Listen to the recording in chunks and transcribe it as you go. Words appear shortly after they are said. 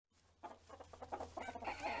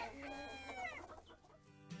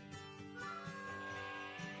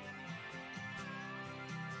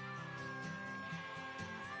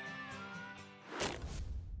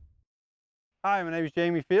Hi, my name is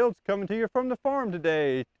Jamie Fields, coming to you from the farm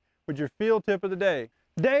today with your field tip of the day.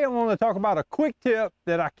 Today I want to talk about a quick tip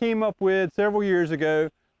that I came up with several years ago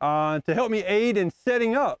to help me aid in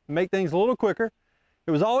setting up, make things a little quicker.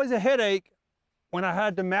 It was always a headache when I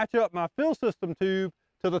had to match up my fill system tube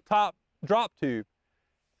to the top drop tube.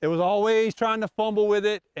 It was always trying to fumble with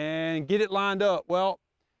it and get it lined up. Well,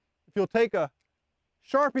 if you'll take a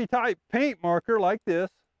Sharpie type paint marker like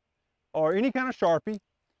this, or any kind of Sharpie,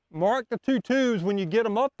 mark the two tubes when you get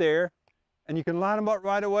them up there, and you can line them up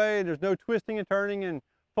right away. There's no twisting and turning and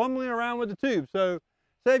fumbling around with the tube. So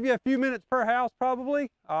save you a few minutes per house probably.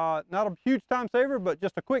 Not a huge time saver, but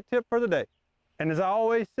just a quick tip for the day. And as I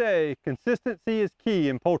always say, consistency is key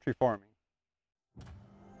in poultry farming.